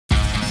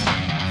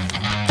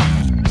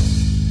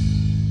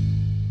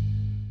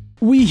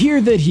We hear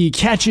that he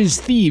catches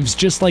thieves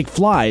just like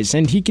flies,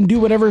 and he can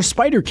do whatever a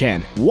spider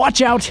can.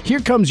 Watch out,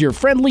 here comes your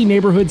friendly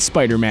neighborhood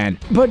Spider-Man.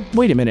 But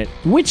wait a minute,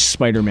 which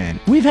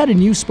Spider-Man? We've had a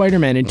new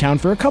Spider-Man in town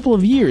for a couple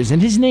of years,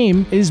 and his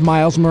name is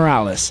Miles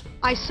Morales.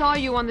 I saw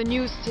you on the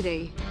news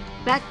today.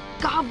 That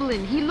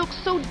goblin, he looks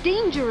so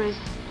dangerous.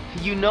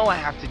 You know I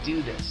have to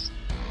do this.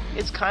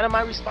 It's kind of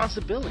my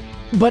responsibility.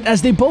 But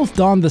as they both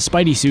don the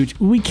Spidey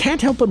suit, we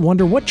can't help but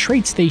wonder what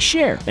traits they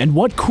share, and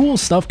what cool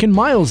stuff can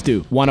Miles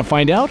do. Want to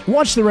find out?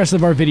 Watch the rest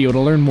of our video to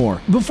learn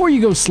more. Before you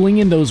go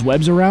slinging those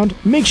webs around,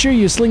 make sure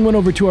you sling one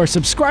over to our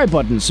subscribe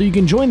button so you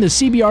can join the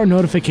CBR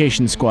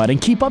notification squad and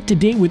keep up to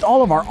date with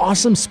all of our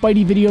awesome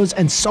Spidey videos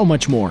and so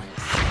much more.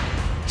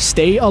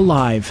 Stay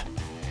alive.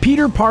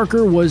 Peter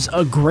Parker was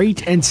a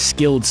great and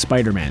skilled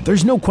Spider-Man,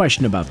 there's no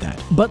question about that.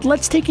 But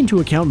let's take into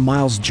account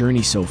Miles'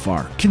 journey so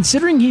far.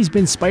 Considering he's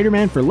been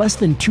Spider-Man for less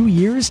than 2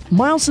 years,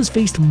 Miles has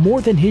faced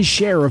more than his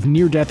share of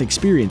near-death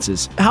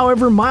experiences.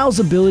 However, Miles'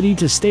 ability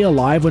to stay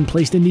alive when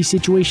placed in these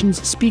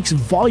situations speaks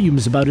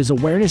volumes about his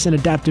awareness and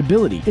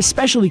adaptability,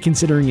 especially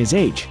considering his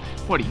age.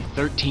 What are you,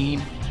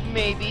 13?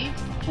 Maybe.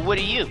 What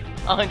are you,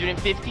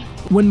 150?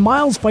 When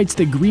Miles fights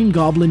the Green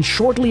Goblin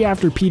shortly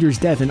after Peter's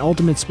death in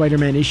Ultimate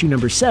Spider-Man issue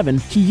number 7,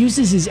 he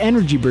uses his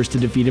energy burst to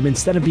defeat him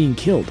instead of being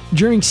killed.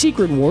 During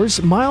Secret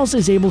Wars, Miles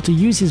is able to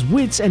use his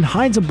wits and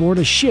hides aboard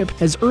a ship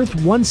as Earth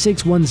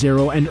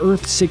 1610 and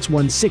Earth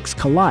 616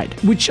 collide,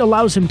 which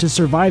allows him to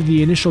survive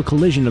the initial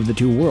collision of the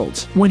two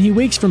worlds. When he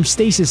wakes from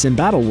stasis in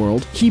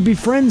Battleworld, he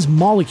befriends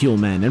Molecule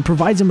Man and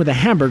provides him with a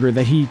hamburger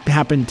that he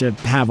happened to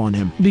have on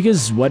him.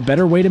 Because what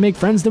better way to make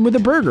friends than with a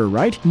burger,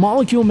 right?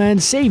 Molecule Man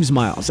saves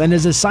Miles, and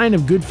as a sign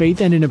of good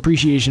faith and in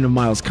appreciation of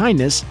Miles'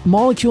 kindness,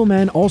 Molecule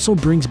Man also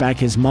brings back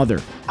his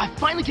mother. I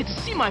finally get to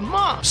see my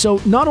mom!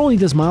 So not only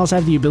does Miles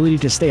have the ability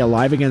to stay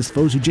alive against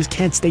foes who just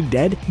can't stay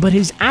dead, but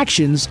his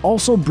actions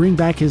also bring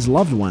back his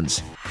loved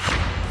ones.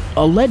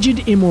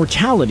 Alleged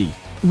immortality.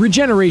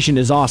 Regeneration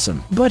is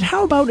awesome, but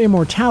how about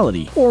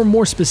immortality? Or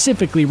more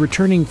specifically,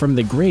 returning from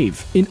the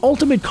grave? In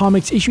Ultimate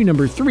Comics issue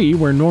number 3,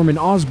 where Norman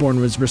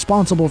Osborn was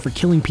responsible for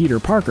killing Peter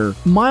Parker,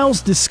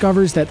 Miles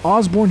discovers that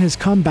Osborn has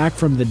come back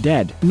from the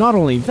dead. Not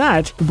only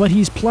that, but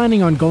he's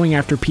planning on going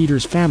after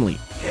Peter's family.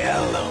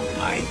 Hello,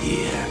 my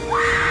dear.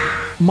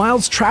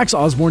 Miles tracks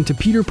Osborn to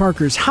Peter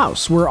Parker's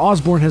house, where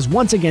Osborn has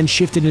once again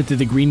shifted into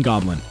the Green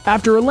Goblin.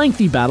 After a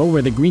lengthy battle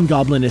where the Green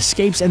Goblin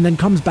escapes and then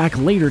comes back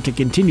later to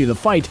continue the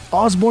fight,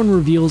 Osborn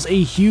reveals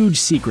a huge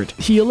secret.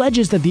 He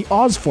alleges that the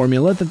Oz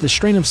formula that the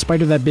strain of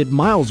spider that bit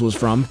Miles was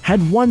from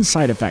had one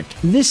side effect.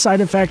 This side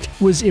effect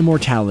was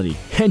immortality.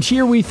 And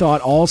here we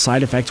thought all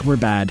side effects were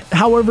bad.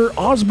 However,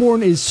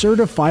 Osborn is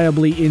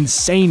certifiably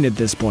insane at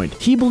this point.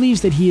 He believes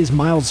that he is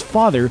Miles'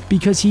 father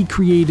because he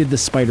created the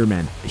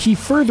Spider-Man. He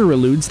further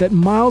alludes that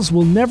Miles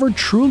will never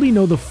truly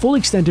know the full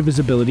extent of his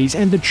abilities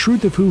and the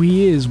truth of who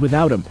he is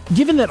without him.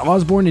 Given that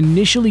Osborn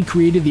initially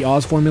created the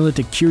Oz formula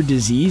to cure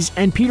disease,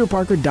 and Peter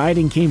Parker died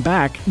and came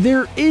back,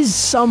 there is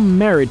some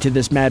merit to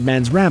this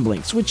madman's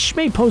ramblings, which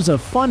may pose a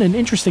fun and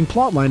interesting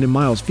plotline in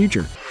Miles'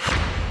 future.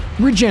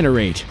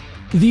 Regenerate.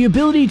 The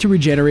ability to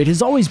regenerate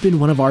has always been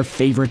one of our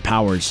favorite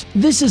powers.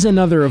 This is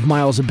another of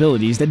Miles'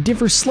 abilities that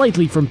differs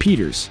slightly from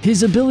Peter's,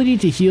 his ability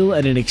to heal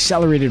at an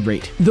accelerated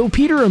rate. Though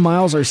Peter and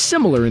Miles are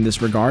similar in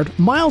this regard,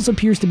 Miles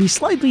appears to be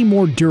slightly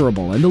more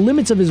durable, and the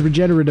limits of his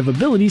regenerative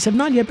abilities have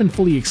not yet been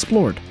fully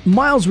explored.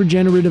 Miles'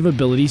 regenerative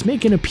abilities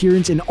make an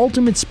appearance in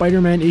Ultimate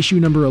Spider-Man issue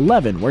number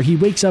 11, where he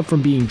wakes up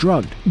from being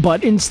drugged.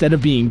 But instead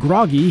of being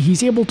groggy,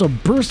 he's able to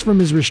burst from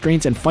his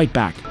restraints and fight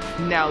back.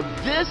 Now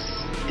this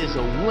is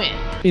a win.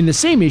 In the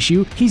same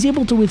issue, he's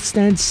able to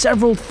withstand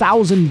several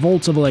thousand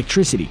volts of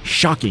electricity.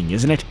 Shocking,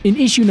 isn't it? In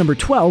issue number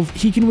 12,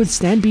 he can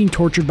withstand being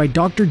tortured by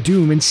Dr.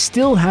 Doom and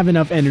still have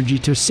enough energy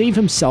to save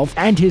himself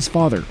and his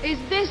father. Is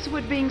this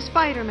what being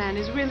Spider-Man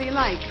is really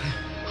like?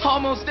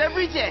 Almost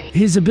every day.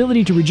 His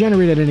ability to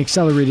regenerate at an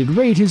accelerated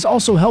rate has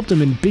also helped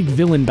him in big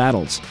villain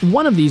battles.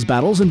 One of these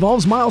battles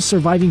involves Miles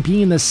surviving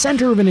being in the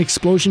center of an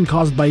explosion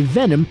caused by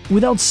Venom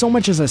without so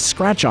much as a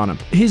scratch on him.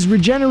 His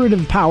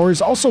regenerative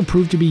powers also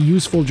proved to be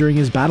useful during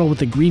his battle with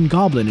the Green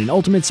Goblin in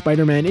Ultimate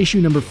Spider-Man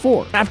issue number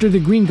 4, after the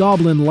Green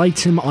Goblin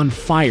lights him on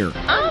fire.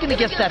 I'm gonna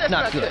guess that's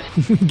not good.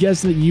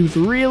 Guess that youth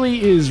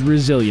really is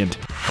resilient.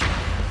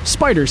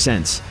 Spider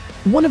Sense.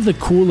 One of the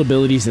cool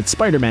abilities that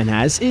Spider-Man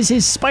has is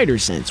his Spider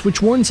Sense,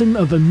 which warns him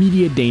of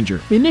immediate danger.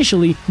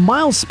 Initially,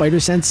 Miles' Spider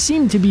Sense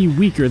seemed to be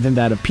weaker than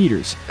that of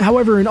Peter's.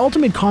 However, in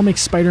Ultimate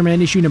Comics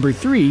Spider-Man issue number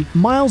 3,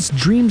 Miles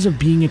dreams of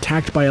being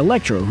attacked by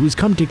Electro, who's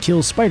come to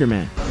kill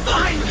Spider-Man.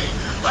 Finally,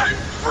 I'm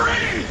free!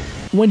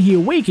 When he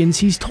awakens,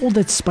 he's told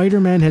that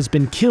Spider-Man has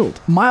been killed.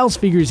 Miles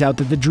figures out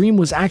that the dream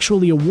was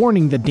actually a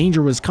warning that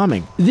danger was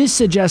coming. This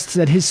suggests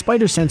that his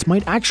Spider Sense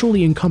might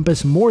actually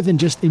encompass more than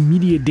just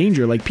immediate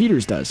danger like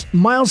Peter's does.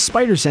 Miles'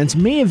 Spider Sense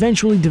may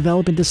eventually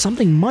develop into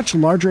something much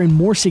larger and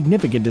more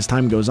significant as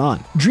time goes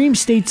on. Dream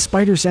State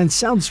Spider Sense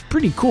sounds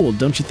pretty cool,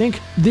 don't you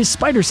think? This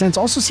Spider Sense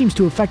also seems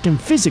to affect him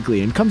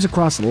physically and comes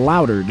across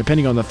louder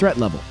depending on the threat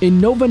level. In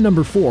Nova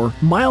number 4,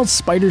 Miles'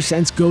 Spider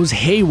Sense goes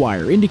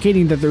haywire,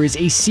 indicating that there is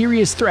a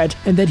serious threat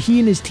and that he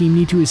and his team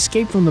need to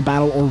escape from the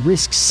battle or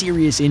risk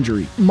serious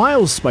injury.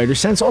 Miles' spider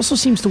sense also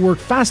seems to work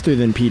faster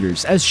than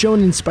Peter's, as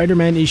shown in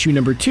Spider-Man issue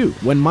number 2,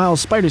 when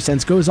Miles' spider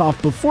sense goes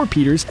off before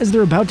Peter's as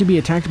they're about to be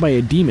attacked by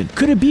a demon.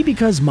 Could it be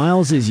because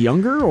Miles is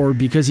younger, or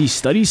because he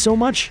studies so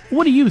much?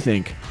 What do you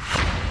think?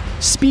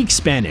 Speak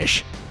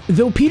Spanish.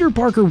 Though Peter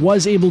Parker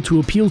was able to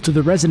appeal to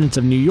the residents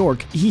of New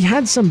York, he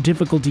had some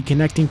difficulty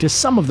connecting to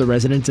some of the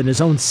residents in his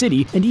own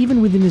city and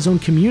even within his own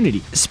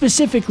community,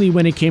 specifically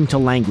when it came to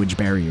language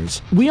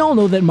barriers. We all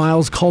know that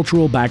Miles'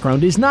 cultural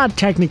background is not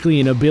technically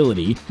an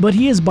ability, but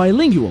he is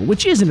bilingual,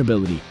 which is an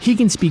ability. He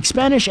can speak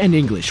Spanish and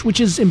English, which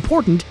is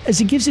important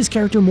as it gives his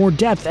character more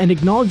depth and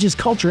acknowledges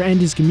culture and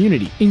his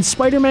community. In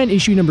Spider-Man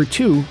issue number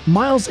 2,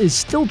 Miles is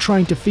still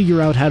trying to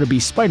figure out how to be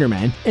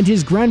Spider-Man, and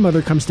his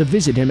grandmother comes to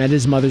visit him at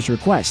his mother's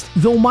request.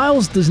 Though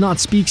Miles does not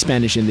speak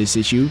Spanish in this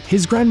issue,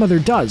 his grandmother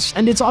does,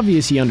 and it's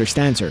obvious he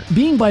understands her.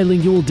 Being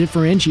bilingual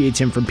differentiates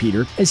him from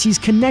Peter, as he's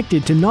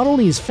connected to not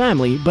only his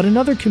family, but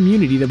another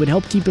community that would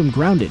help keep him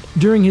grounded.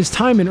 During his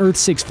time in Earth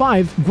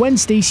 6-5, Gwen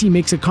Stacy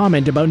makes a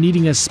comment about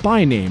needing a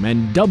spy name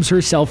and dubs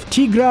herself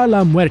Tigra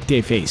la Muerte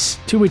Face,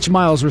 to which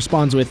Miles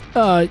responds with,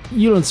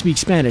 you don't speak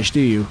Spanish, do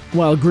you?"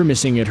 while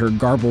grimacing at her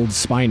garbled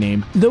spy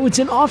name. Though it's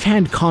an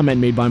offhand comment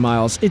made by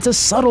Miles, it's a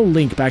subtle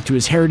link back to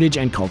his heritage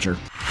and culture.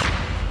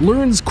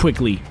 Learns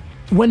quickly.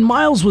 When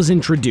Miles was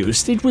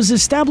introduced, it was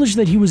established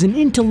that he was an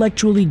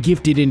intellectually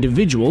gifted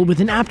individual with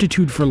an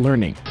aptitude for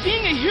learning.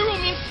 Being a hero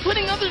means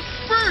putting others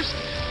first.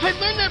 I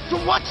learned that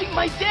from watching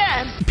my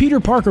dad. Peter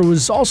Parker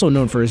was also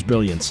known for his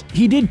brilliance.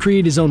 He did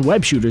create his own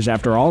web shooters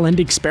after all, and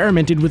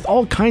experimented with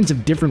all kinds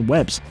of different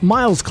webs.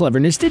 Miles'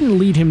 cleverness didn't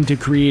lead him to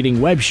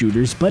creating web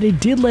shooters, but it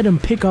did let him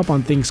pick up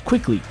on things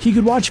quickly. He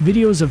could watch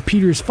videos of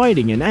Peter's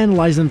fighting and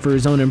analyze them for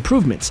his own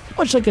improvements,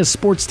 much like a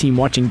sports team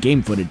watching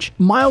game footage.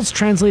 Miles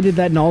translated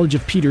that knowledge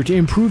of Peter to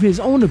improve his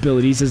own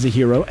abilities as a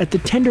hero at the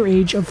tender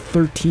age of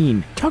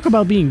 13. Talk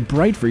about being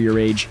bright for your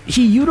age.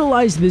 He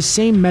utilized this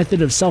same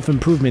method of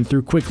self-improvement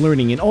through quick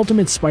learning in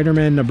Ultimate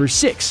Spider-Man number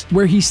 6,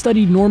 where he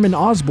studied Norman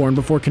Osborn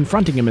before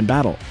confronting him in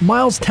battle.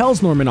 Miles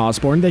tells Norman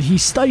Osborn that he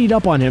studied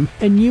up on him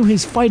and knew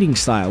his fighting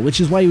style,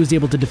 which is why he was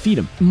able to defeat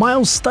him.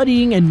 Miles'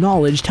 studying and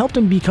knowledge helped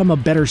him become a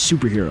better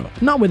superhero.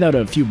 Not without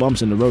a few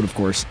bumps in the road, of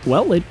course.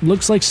 Well, it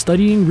looks like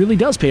studying really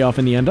does pay off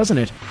in the end, doesn't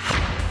it?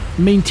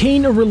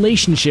 Maintain a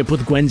relationship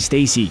with Gwen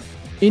Stacy.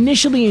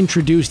 Initially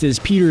introduced as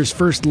Peter's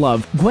first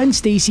love, Gwen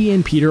Stacy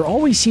and Peter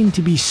always seemed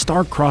to be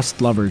star-crossed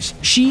lovers.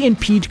 She and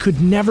Pete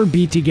could never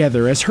be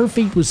together, as her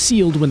fate was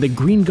sealed when the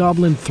Green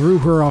Goblin threw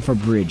her off a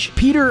bridge.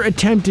 Peter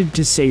attempted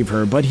to save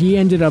her, but he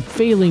ended up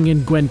failing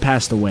and Gwen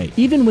passed away.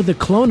 Even with a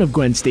clone of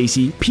Gwen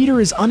Stacy, Peter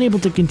is unable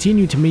to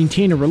continue to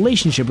maintain a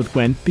relationship with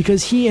Gwen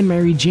because he and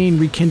Mary Jane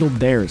rekindled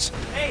theirs.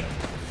 Hey,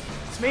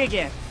 it's me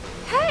again.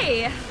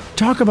 Hey!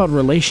 Talk about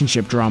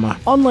relationship drama.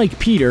 Unlike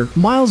Peter,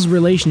 Miles'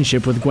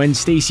 relationship with Gwen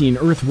Stacy in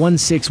Earth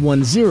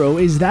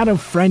 1610 is that of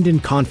friend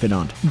and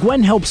confidant.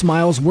 Gwen helps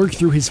Miles work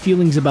through his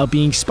feelings about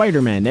being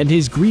Spider-Man and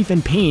his grief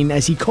and pain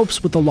as he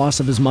copes with the loss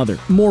of his mother.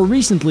 More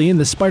recently, in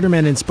the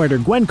Spider-Man and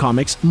Spider-Gwen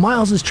comics,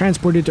 Miles is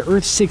transported to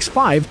Earth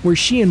 6-5, where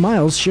she and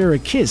Miles share a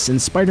kiss in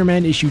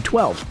Spider-Man issue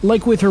 12.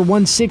 Like with her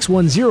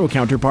 1610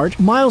 counterpart,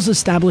 Miles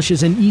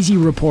establishes an easy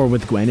rapport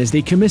with Gwen as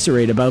they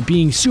commiserate about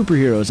being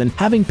superheroes and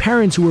having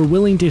parents who are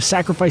willing to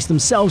sacrifice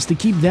themselves to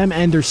keep them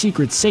and their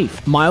secrets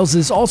safe. Miles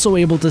is also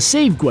able to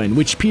save Gwen,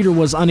 which Peter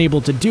was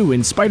unable to do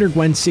in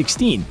Spider-Gwen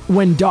 16,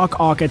 when Doc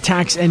Ock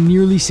attacks and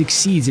nearly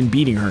succeeds in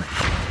beating her.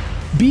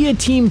 Be a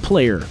team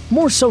player,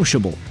 more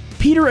sociable.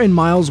 Peter and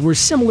Miles were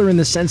similar in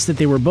the sense that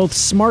they were both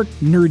smart,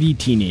 nerdy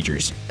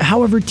teenagers.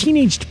 However,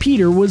 teenaged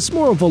Peter was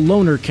more of a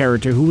loner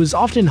character who was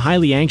often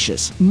highly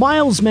anxious.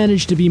 Miles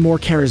managed to be more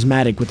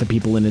charismatic with the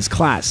people in his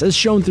class, as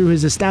shown through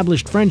his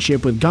established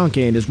friendship with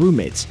Ganke and his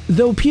roommates.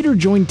 Though Peter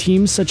joined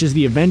teams such as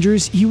the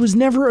Avengers, he was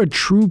never a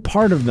true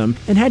part of them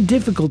and had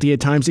difficulty at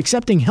times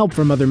accepting help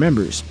from other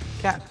members.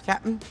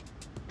 Captain?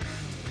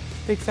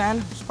 Big fan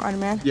of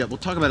Spider-Man? Yeah, we'll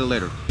talk about it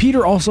later.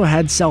 Peter also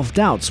had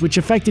self-doubts, which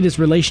affected his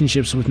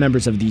relationships with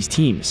members of these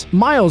teams.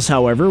 Miles,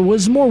 however,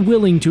 was more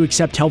willing to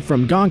accept help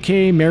from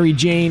Ganke, Mary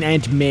Jane,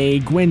 Aunt May,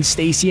 Gwen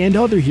Stacy, and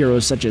other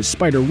heroes such as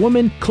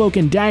Spider-Woman, Cloak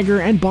and Dagger,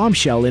 and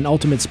Bombshell in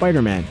Ultimate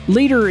Spider-Man.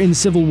 Later in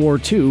Civil War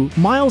II,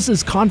 Miles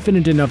is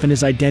confident enough in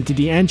his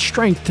identity and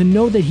strength to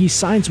know that he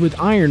signs with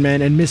Iron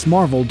Man and Miss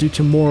Marvel due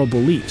to moral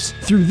beliefs.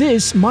 Through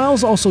this,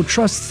 Miles also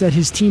trusts that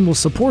his team will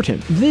support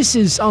him. This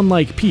is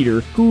unlike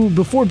Peter, who,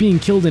 before being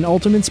killed in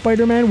Ultimate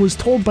Spider-Man, was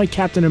told by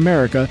Captain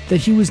America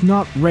that he was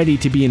not ready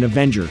to be an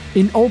Avenger.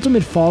 In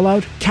Ultimate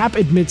Fallout, Cap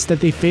admits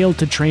that they failed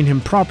to train him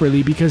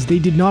properly because they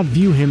did not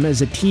view him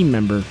as a team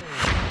member.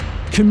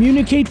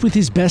 Communicate with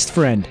his best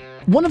friend.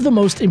 One of the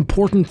most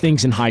important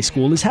things in high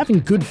school is having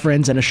good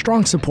friends and a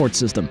strong support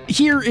system.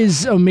 Here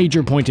is a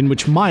major point in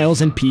which Miles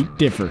and Pete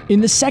differ.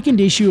 In the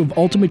second issue of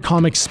Ultimate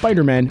Comics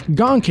Spider-Man,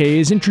 Gankei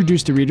is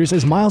introduced to readers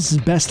as Miles'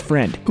 best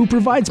friend, who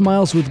provides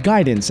Miles with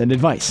guidance and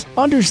advice.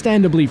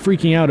 Understandably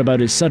freaking out about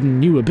his sudden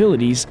new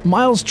abilities,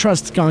 Miles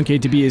trusts Gankei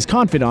to be his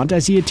confidant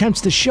as he attempts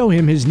to show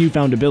him his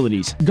newfound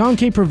abilities.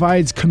 Gankei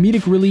provides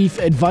comedic relief,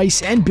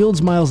 advice, and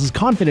builds Miles'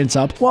 confidence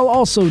up while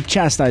also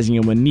chastising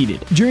him when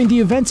needed. During the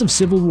events of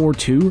Civil War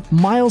II,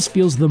 Miles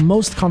feels the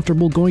most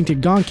comfortable going to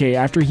Gankei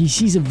after he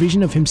sees a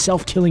vision of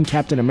himself killing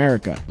Captain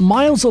America.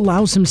 Miles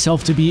allows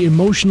himself to be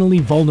emotionally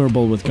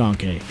vulnerable with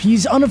Gankei.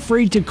 He's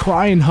unafraid to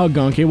cry and hug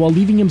Gankei while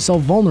leaving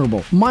himself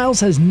vulnerable. Miles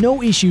has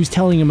no issues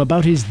telling him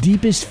about his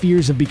deepest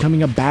fears of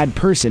becoming a bad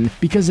person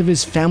because of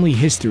his family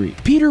history.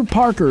 Peter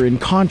Parker, in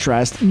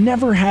contrast,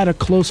 never had a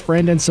close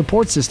friend and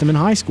support system in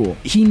high school.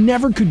 He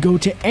never could go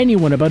to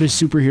anyone about his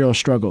superhero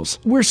struggles.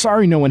 We're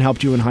sorry no one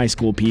helped you in high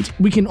school, Pete.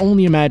 We can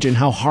only imagine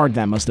how hard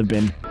that must have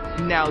been.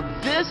 Now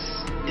this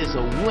is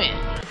a win.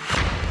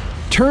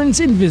 Turns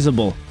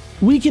invisible.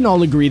 We can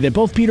all agree that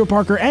both Peter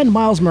Parker and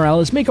Miles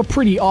Morales make a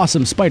pretty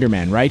awesome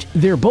Spider-Man, right?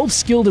 They're both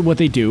skilled at what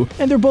they do,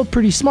 and they're both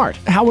pretty smart.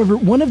 However,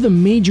 one of the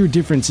major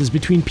differences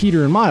between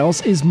Peter and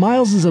Miles is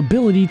Miles'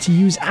 ability to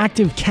use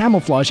active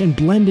camouflage and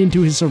blend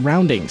into his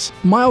surroundings.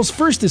 Miles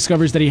first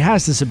discovers that he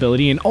has this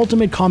ability in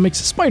Ultimate Comics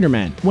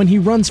Spider-Man, when he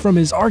runs from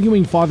his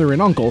arguing father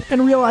and uncle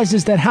and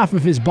realizes that half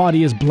of his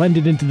body is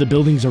blended into the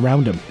buildings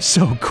around him.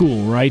 So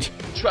cool, right?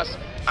 Trust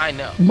me, I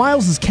know.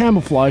 Miles'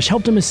 camouflage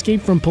helped him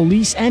escape from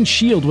police and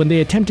S.H.I.E.L.D. when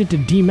they attempted to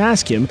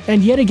demask him,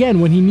 and yet again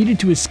when he needed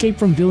to escape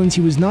from villains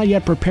he was not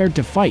yet prepared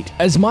to fight.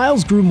 As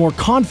Miles grew more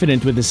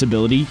confident with this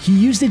ability, he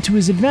used it to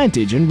his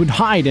advantage and would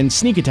hide and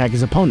sneak attack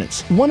his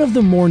opponents. One of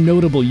the more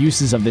notable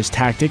uses of this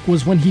tactic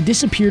was when he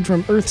disappeared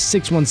from Earth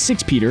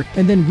 616 Peter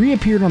and then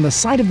reappeared on the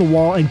side of the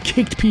wall and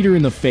kicked Peter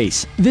in the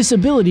face. This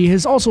ability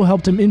has also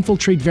helped him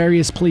infiltrate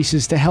various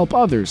places to help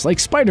others, like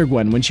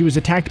Spider-Gwen when she was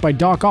attacked by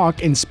Doc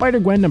Ock in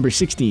Spider-Gwen number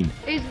 16.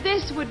 Is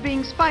this what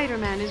being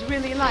Spider-Man is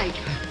really like?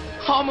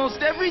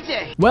 Almost every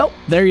day. Well,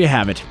 there you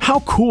have it.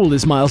 How cool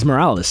is Miles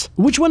Morales?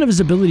 Which one of his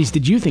abilities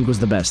did you think was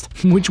the best?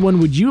 Which one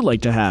would you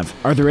like to have?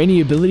 Are there any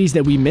abilities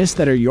that we missed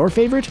that are your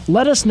favorite?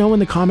 Let us know in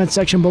the comment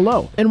section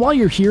below. And while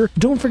you're here,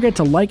 don't forget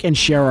to like and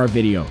share our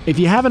video. If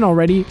you haven't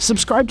already,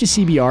 subscribe to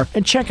CBR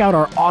and check out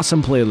our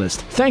awesome playlist.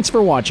 Thanks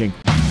for watching.